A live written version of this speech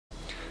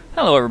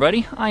Hello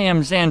everybody, I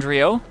am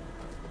Zzandrio,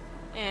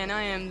 And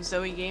I am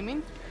Zoeii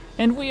Gaming.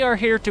 and we are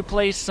here to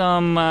play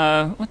some,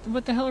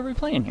 what the hell are we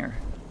playing here?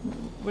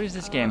 What is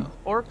this game?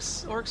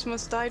 Orcs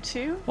Must Die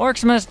 2?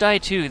 Orcs Must Die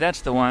 2,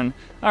 that's the one.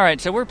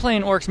 Alright, so we're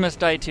playing Orcs Must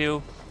Die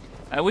 2.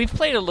 We've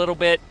played a little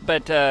bit,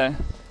 but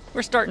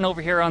we're starting over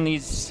here on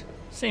these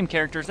same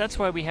characters. That's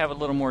why we have a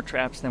little more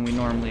traps than we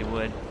normally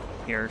would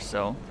here,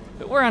 so.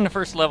 But we're on the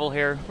first level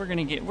here. We're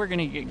gonna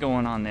get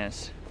going on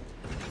this.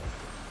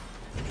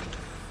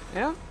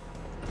 Yeah.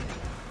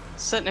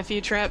 Setting a few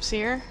traps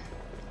here.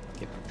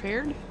 Get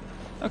prepared.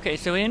 Okay,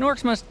 so in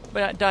Orcs Must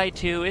Die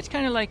 2, it's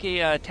kind of like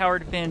a tower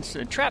defense,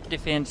 a trap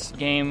defense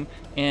game,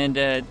 and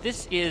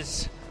this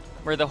is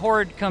where the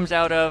horde comes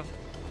out of,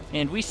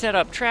 and we set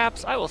up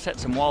traps. I will set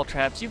some wall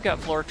traps. You've got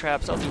floor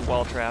traps. I'll do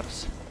wall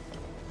traps.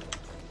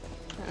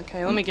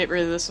 Okay, let me get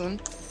rid of this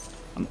one.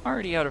 I'm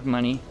already out of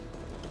money.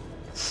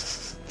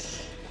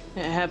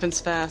 It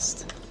happens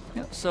fast.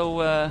 Yep,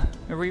 so, are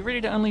we ready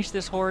to unleash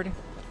this horde?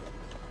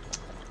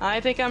 I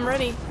think I'm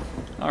ready.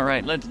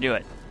 Alright, let's do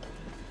it.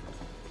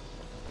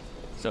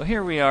 So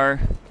here we are.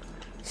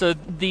 So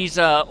these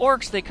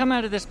orcs, they come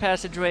out of this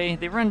passageway,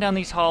 they run down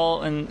these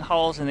halls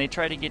and they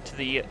try to get to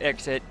the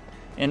exit.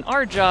 And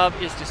our job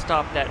is to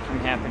stop that from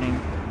happening.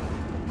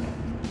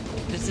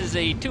 This is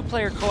a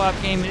two-player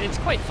co-op game. It's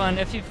quite fun.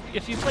 If you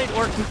played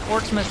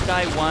Orcs Must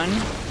Die 1,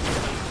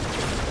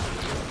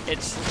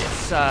 it's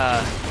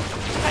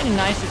kind of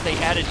nice that they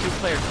added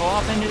two-player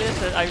co-op into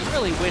this. I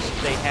really wish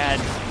they had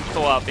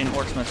co-op in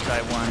Orcs Must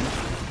Die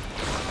 1.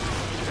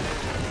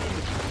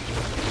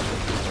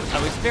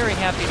 I was very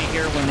happy to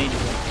hear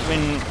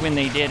when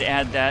they did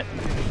add that.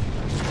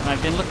 And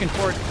I've been looking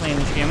forward to playing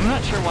this game. I'm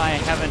not sure why I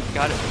haven't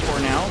got it before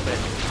now, but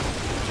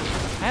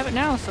I have it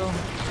now, so.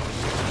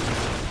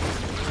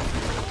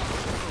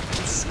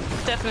 It's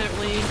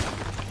definitely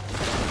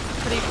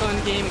a pretty fun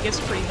game. It gets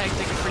pretty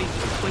hectic pretty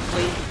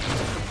quickly.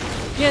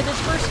 Yeah, this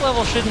first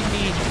level shouldn't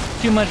be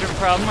too much of a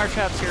problem. Our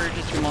traps here are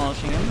just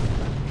demolishing them.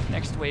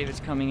 Next wave is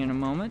coming in a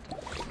moment.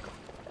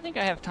 I think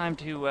I have time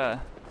to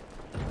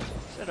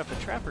set up a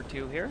trap or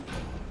two here.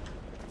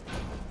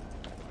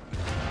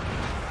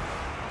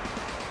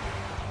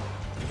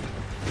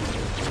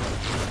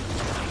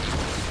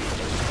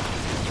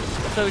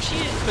 So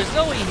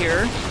Zoeii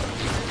here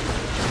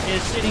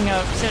is setting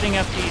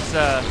up these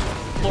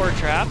floor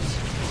traps,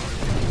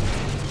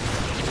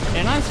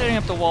 and I'm setting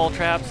up the wall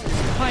traps,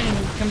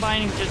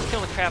 combining to just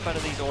kill the crap out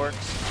of these orcs.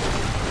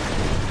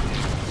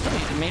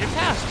 These have made it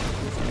past.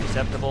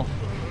 Acceptable.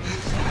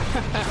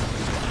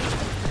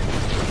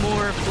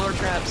 More floor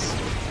traps.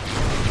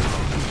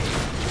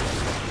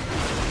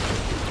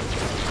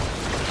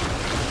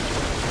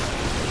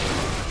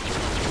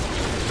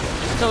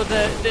 So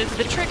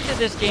the trick to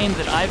this game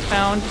that I've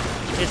found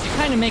is to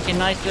kind of make a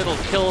nice little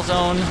kill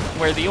zone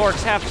where the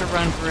orcs have to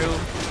run through.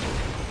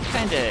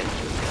 Kind of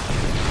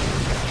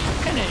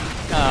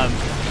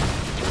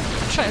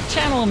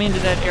channel them into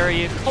that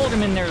area, hold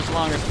them in there as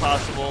long as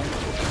possible.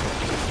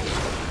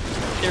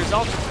 There's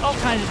all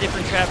kinds of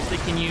different traps they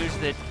can use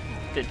that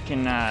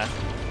can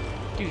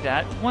do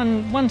that.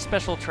 One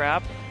special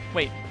trap.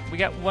 Wait,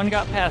 one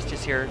got past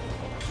us here.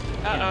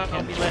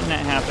 Can't be letting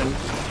that happen.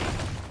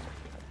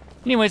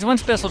 Anyways, one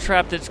special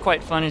trap that's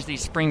quite fun is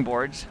these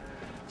springboards.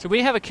 So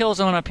we have a kill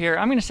zone up here.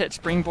 I'm going to set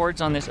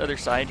springboards on this other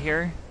side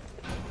here.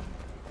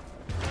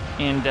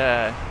 And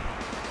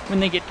when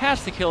they get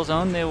past the kill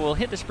zone, they will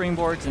hit the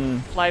springboards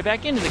and fly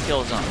back into the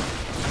kill zone.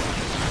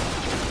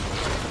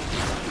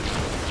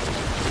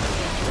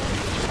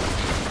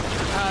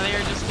 They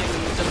are just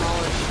getting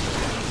demolished.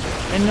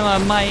 And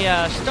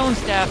my stone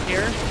staff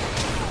here,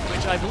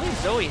 which I believe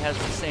Zoeii has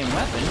the same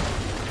weapon,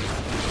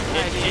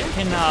 it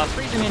can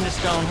freeze them into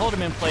stone, hold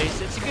them in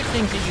place. It's a good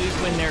thing to use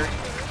when they're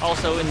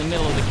also in the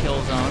middle of the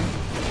kill zone.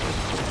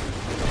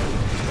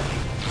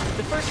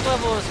 The first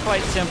level is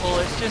quite simple.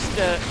 It's just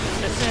a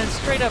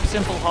straight up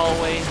simple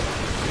hallway.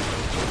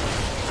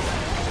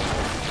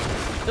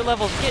 The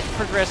levels get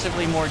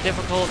progressively more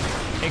difficult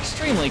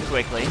extremely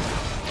quickly.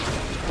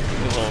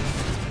 We will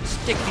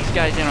stick these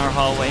guys in our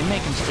hallway,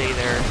 make them stay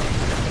there.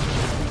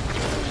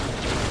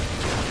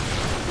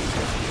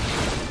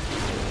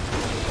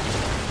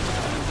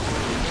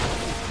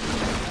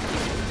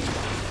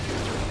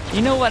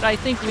 You know what I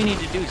think we need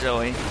to do,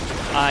 Zoeii?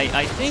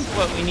 I think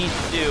what we need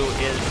to do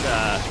is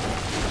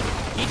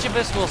each of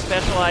us will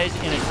specialize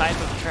in a type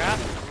of trap.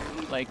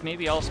 Like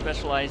maybe I'll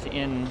specialize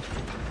in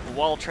a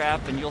wall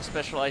trap and you'll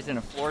specialize in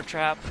a floor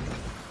trap.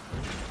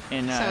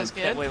 And Sounds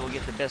good. That way we'll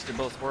get the best of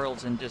both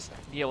worlds and just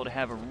be able to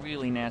have a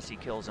really nasty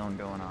kill zone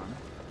going on.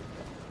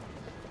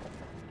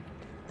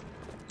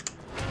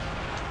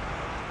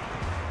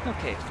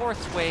 Okay,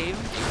 fourth wave.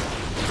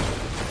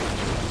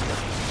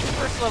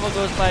 First level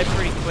goes by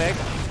pretty quick.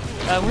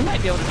 We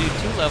might be able to do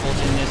 2 levels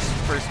in this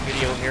first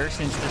video here,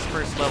 since this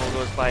first level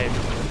goes by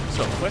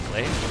so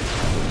quickly.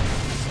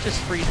 Let's just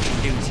freeze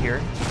these dudes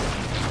here.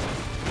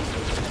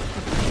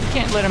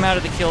 Can't let them out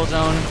of the kill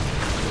zone.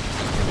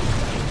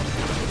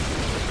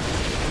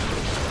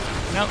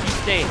 Nope, you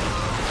stay.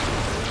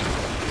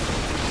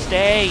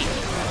 Stay!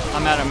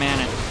 I'm out of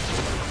mana.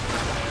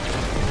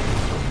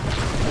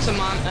 There's a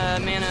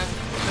mana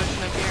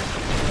potion up here.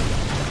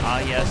 Ah,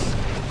 yes.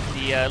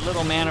 The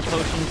little mana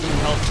potions and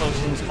health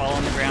potions fall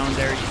on the ground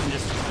there. You can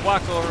just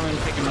walk over and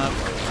pick them up.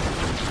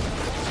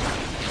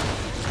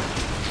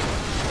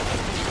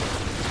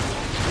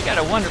 We got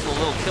a wonderful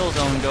little kill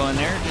zone going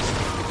there. Just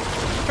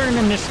turning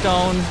them to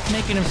stone,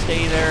 making them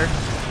stay there.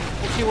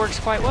 Actually works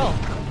quite well.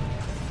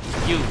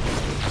 You.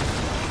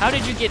 How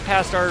did you get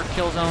past our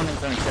kill zone?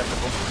 It's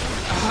unacceptable.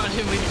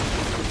 Did we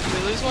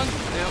lose one?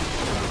 No.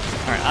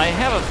 Alright, I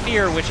have a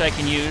fear which I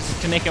can use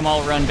to make them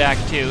all run back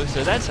too,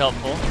 so that's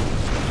helpful.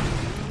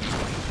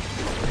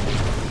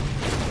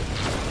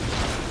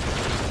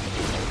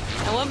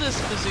 I love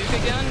this bazooka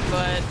gun,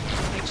 but it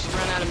makes you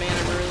run out of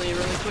mana really,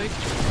 really quick.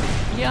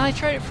 Yeah, I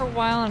tried it for a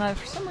while, and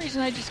for some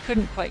reason I just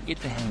couldn't quite get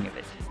the hang of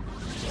it.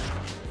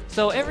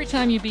 So every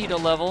time you beat a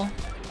level,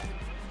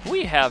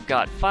 we have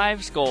got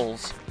 5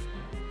 skulls.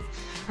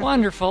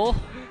 Wonderful.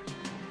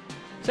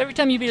 So every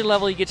time you beat a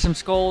level, you get some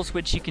skulls,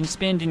 which you can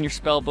spend in your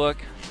spell book.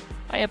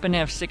 I happen to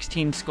have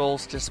 16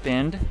 skulls to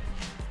spend.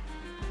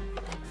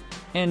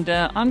 And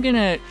I'm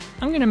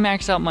gonna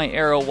max out my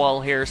arrow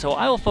wall here, so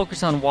I will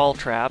focus on wall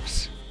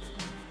traps.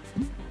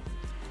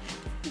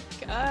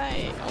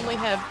 I only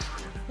have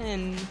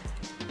 10.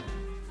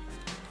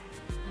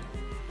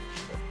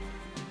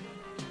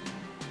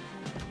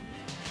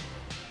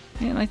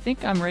 And I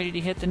think I'm ready to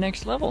hit the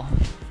next level.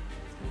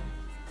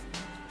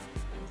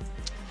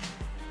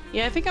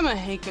 Yeah, I think I'm gonna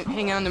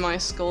hang on to my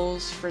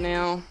skulls for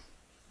now.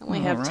 I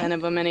only have 10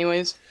 of them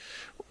anyways.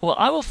 Well,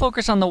 I will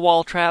focus on the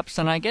wall traps,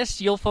 and I guess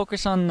you'll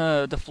focus on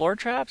the floor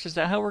traps? Is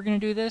that how we're gonna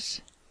do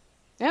this?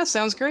 Yeah,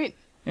 sounds great.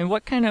 And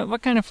what kind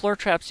of floor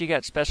traps you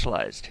got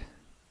specialized?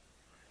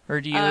 Or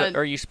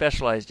are you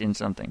specialized in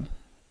something?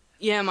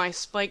 Yeah, my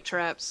spike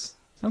traps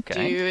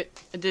do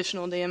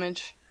additional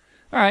damage.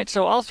 All right,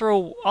 so I'll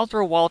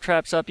throw wall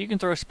traps up. You can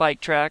throw spike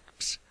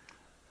traps.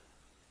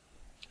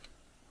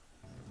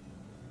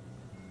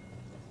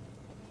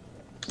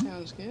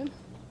 Sounds good.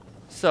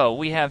 So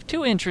we have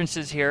 2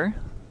 entrances here.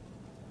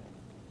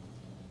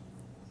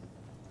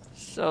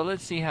 So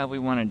let's see how we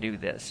want to do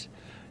this.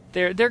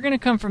 They're going to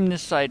come from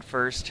this side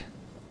first.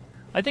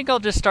 I think I'll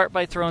just start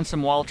by throwing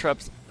some wall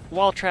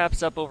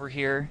traps up over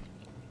here.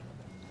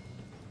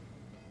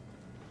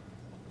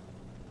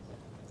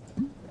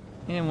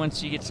 And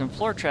once you get some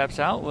floor traps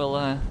out,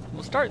 we'll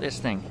start this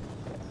thing.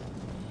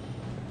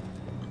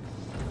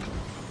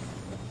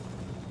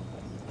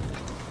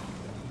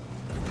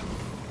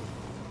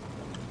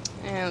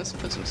 And let's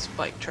put some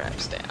spike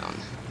traps down.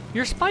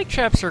 Your spike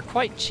traps are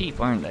quite cheap,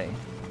 aren't they?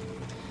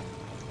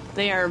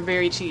 They are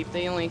very cheap.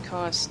 They only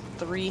cost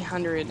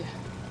 300.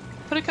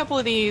 Put a couple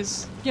of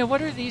these. Yeah,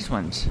 what are these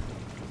ones?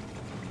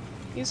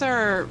 These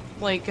are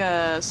like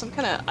some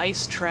kind of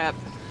ice trap.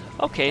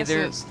 Okay,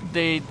 they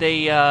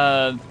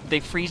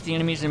freeze the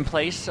enemies in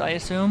place, I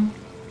assume?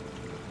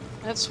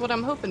 That's what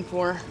I'm hoping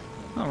for.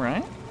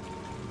 Alright.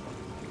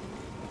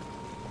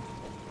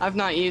 I've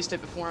not used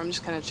it before, I'm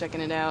just kind of checking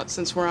it out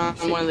since we're on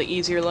one of the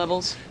easier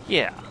levels.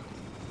 Yeah.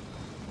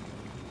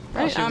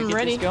 Right, I'm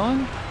ready. This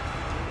going?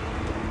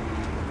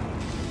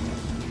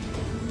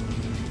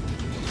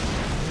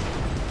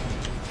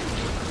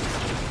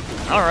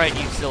 Alright,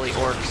 you silly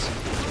orcs.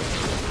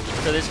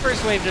 So this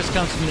first wave just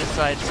comes from this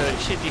side, so it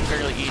should be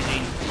fairly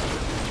easy.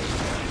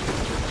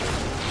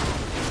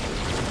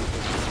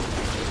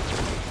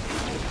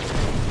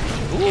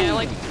 Ooh. Yeah, I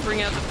like to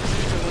bring out the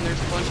bazooka when there's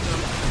a bunch of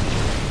them.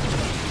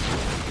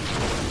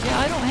 Yeah,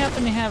 I don't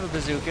happen to have a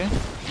bazooka.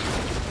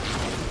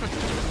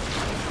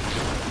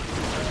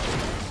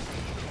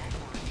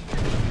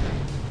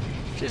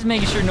 Just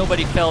making sure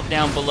nobody fell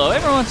down below.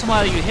 Every once in a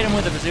while you hit them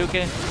with a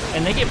bazooka,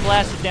 and they get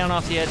blasted down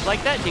off the edge,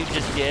 like that dude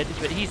just did,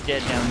 but he's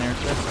dead down there,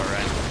 so that's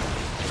alright.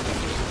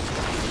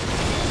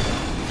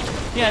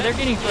 Yeah, they're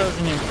getting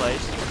frozen in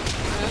place.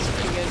 That's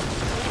pretty good.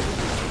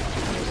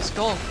 There's a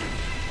skull.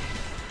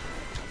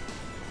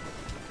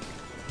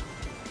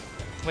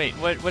 Wait,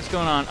 what's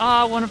going on?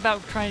 Ah, one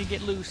about trying to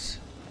get loose.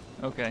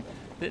 Okay.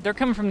 They're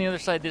coming from the other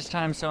side this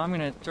time, so I'm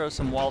going to throw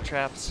some wall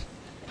traps.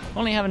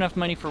 Only have enough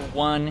money for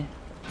 1.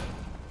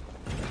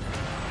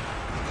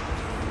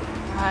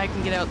 I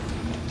can get out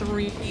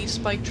 3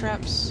 spike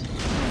traps.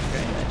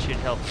 Okay, that should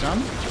help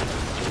some.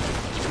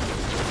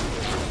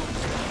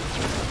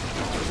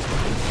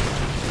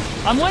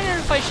 I'm wondering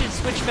if I should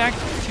switch back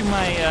to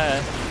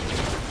my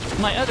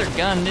my other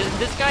gun.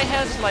 This guy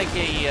has like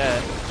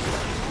a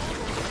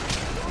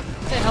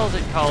what the hell is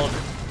it called?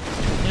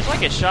 It's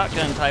like a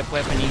shotgun type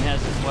weapon he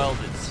has as well.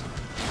 That's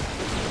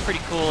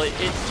pretty cool.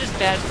 It's just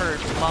bad for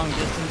long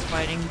distance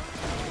fighting.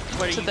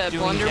 What are you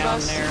doing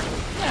down there?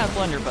 Yeah,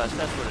 blunderbuss.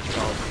 That's what it's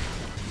called.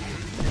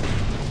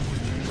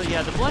 So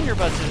yeah, the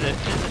blunderbuss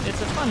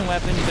it's a fun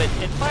weapon, but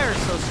it fires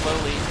so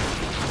slowly.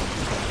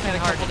 Kind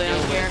of hard to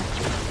deal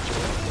with.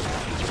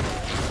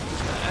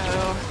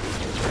 Oh.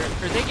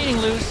 Are they getting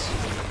loose?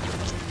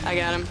 I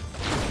got him.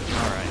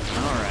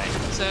 Alright.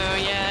 So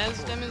yeah,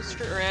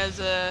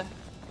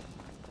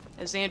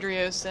 as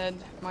Zzandrio said,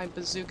 my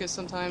bazooka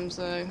sometimes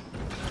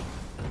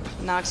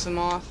knocks them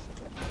off.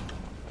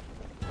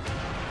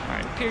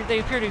 Alright, they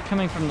appear to be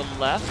coming from the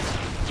left.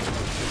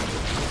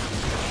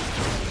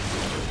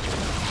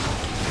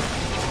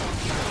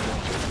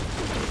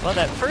 Well,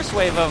 that first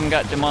wave of them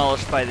got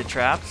demolished by the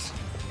traps.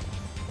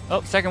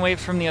 Oh, second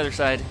wave's from the other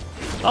side.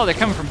 Oh, they're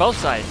coming from both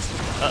sides.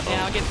 Uh-oh.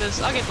 Yeah, I'll get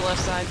this. I'll get the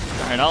left side.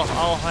 Alright,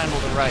 I'll handle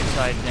the right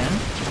side then.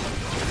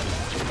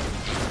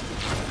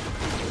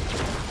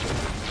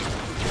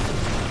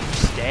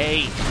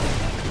 Stay.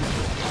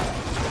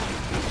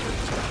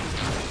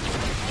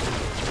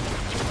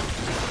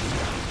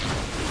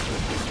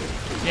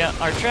 Yeah,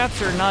 our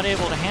traps are not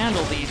able to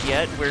handle these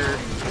yet.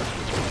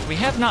 We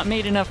have not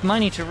made enough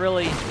money to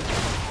really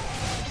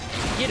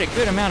get a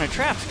good amount of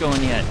traps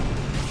going yet.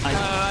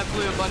 I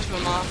blew a bunch of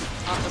them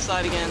off the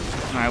side again.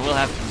 Alright, we'll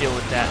have to deal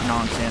with that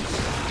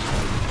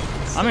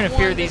nonsense. I'm gonna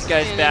fear these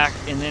guys back,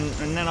 and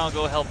then I'll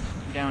go help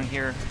down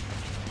here.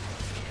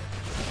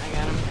 I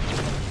got him.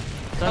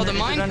 Oh, the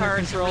mine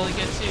carts are really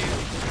good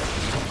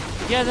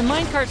too. Yeah, the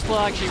mine carts will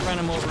actually run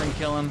them over and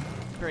kill them.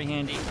 Very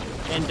handy.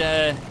 And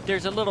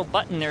there's a little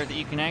button there that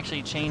you can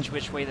actually change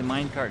which way the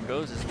mine cart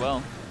goes as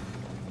well.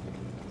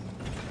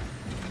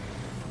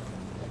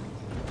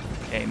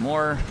 Okay,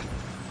 more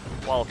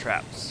wall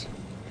traps.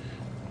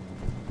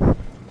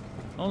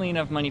 Only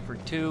enough money for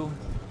 2.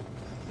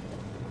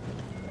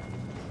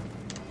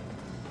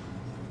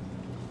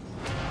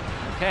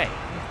 Okay,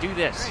 let's do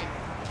this. Right.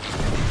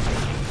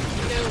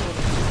 No.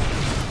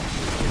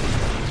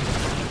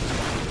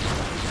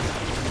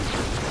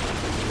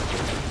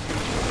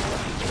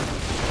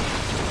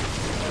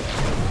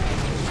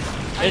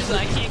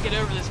 I can't get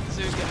over this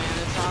bazooka, man.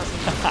 It's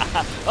awesome.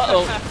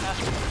 Uh-oh.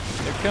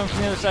 They're coming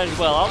from the other side as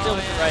well. I'll deal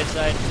with the right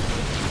side. Alright,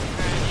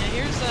 yeah,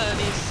 here's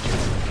these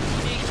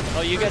big...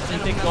 Oh, you got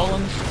some big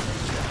golems?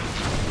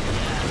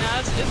 Yeah,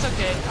 no, it's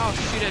okay. Oh,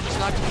 shoot, I just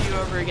knocked a few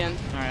over again.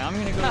 Alright, I'm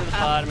gonna go to the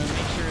bottom and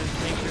make sure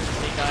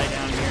they die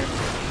down here.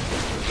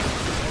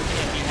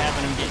 Can't be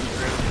having them getting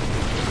through.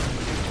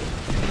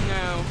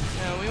 No,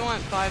 we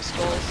want 5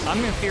 skulls. I'm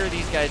gonna fear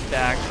these guys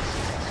back.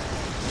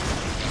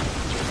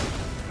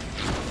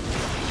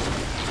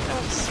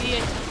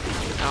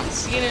 I don't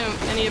see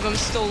any of them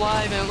still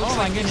alive, and it looks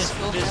like goodness,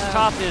 this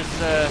top is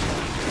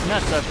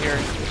nuts up here.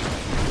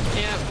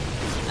 Yeah.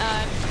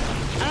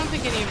 I don't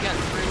think any have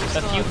gotten through.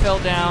 A few fell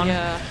down.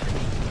 I'm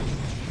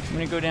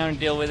gonna go down and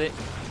deal with it.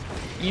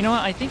 You know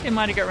what? I think they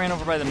might have got ran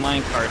over by the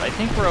minecart. I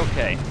think we're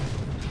okay.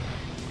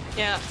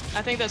 Yeah,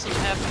 I think that's what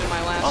happened in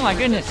my last. Oh my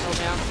goodness!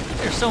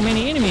 There's so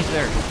many enemies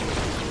there.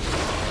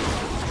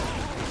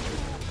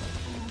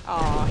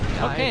 Aw, he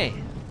died. Okay.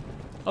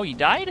 Oh, you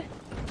died?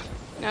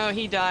 No,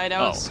 he died.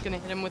 I was gonna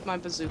hit him with my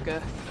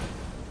bazooka.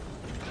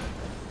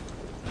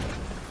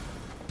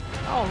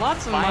 Oh,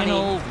 lots of money.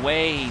 Final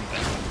wave.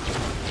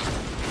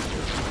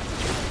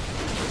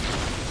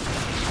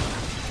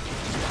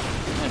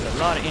 There's a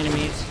lot of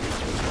enemies.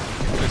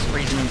 Just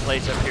freezing in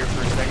place up here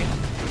for a second.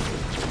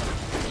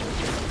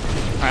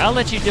 Alright, I'll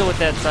let you deal with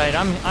that side.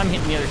 I'm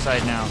hitting the other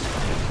side now.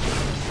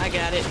 I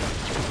got it.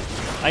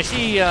 I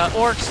see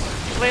orcs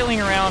flailing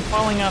around,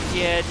 falling off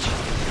the edge.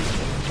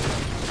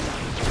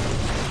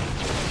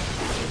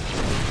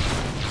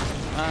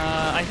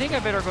 I think I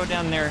better go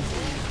down there.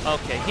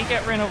 Okay, he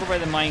got ran over by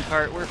the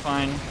minecart. We're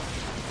fine.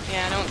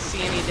 Yeah, I don't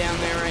see any down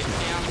there right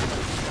now.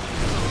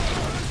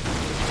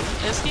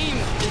 This game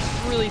is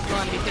really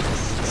fun because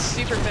it's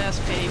super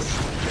fast paced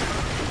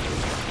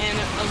and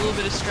a little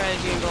bit of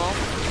strategy involved.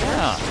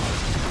 Yeah.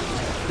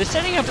 The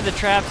setting up of the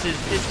traps is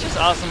just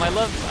awesome. I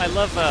love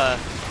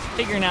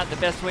figuring out the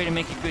best way to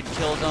make a good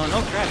kill zone.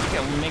 Oh crap, you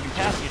got one making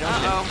past you,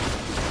 don't you? Uh-oh.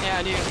 Yeah,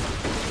 I do.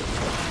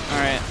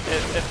 Alright,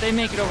 if they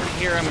make it over to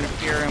here, I'm going to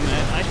fear them.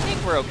 I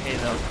think we're okay,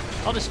 though.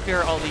 I'll just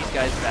fear all these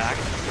guys back.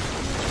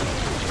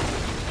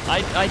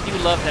 I do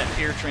love that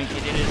fear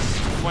trinket. It is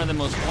one of the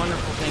most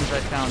wonderful things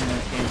I've found in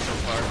this game so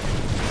far.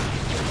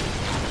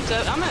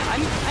 So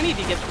I need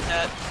to get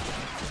that.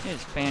 It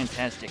is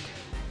fantastic.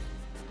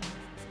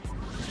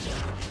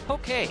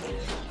 Okay,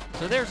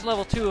 so there's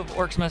level 2 of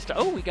Orcs Must Die.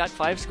 Oh, we got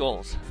 5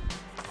 skulls.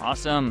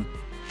 Awesome.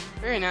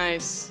 Very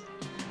nice.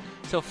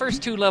 So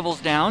first 2 levels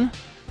down.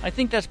 I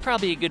think that's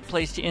probably a good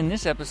place to end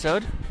this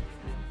episode.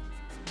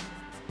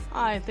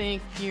 I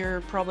think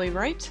you're probably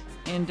right.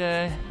 And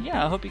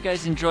yeah, I hope you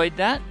guys enjoyed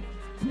that.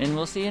 And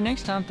we'll see you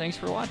next time. Thanks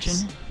for watching.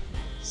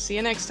 See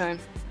you next time.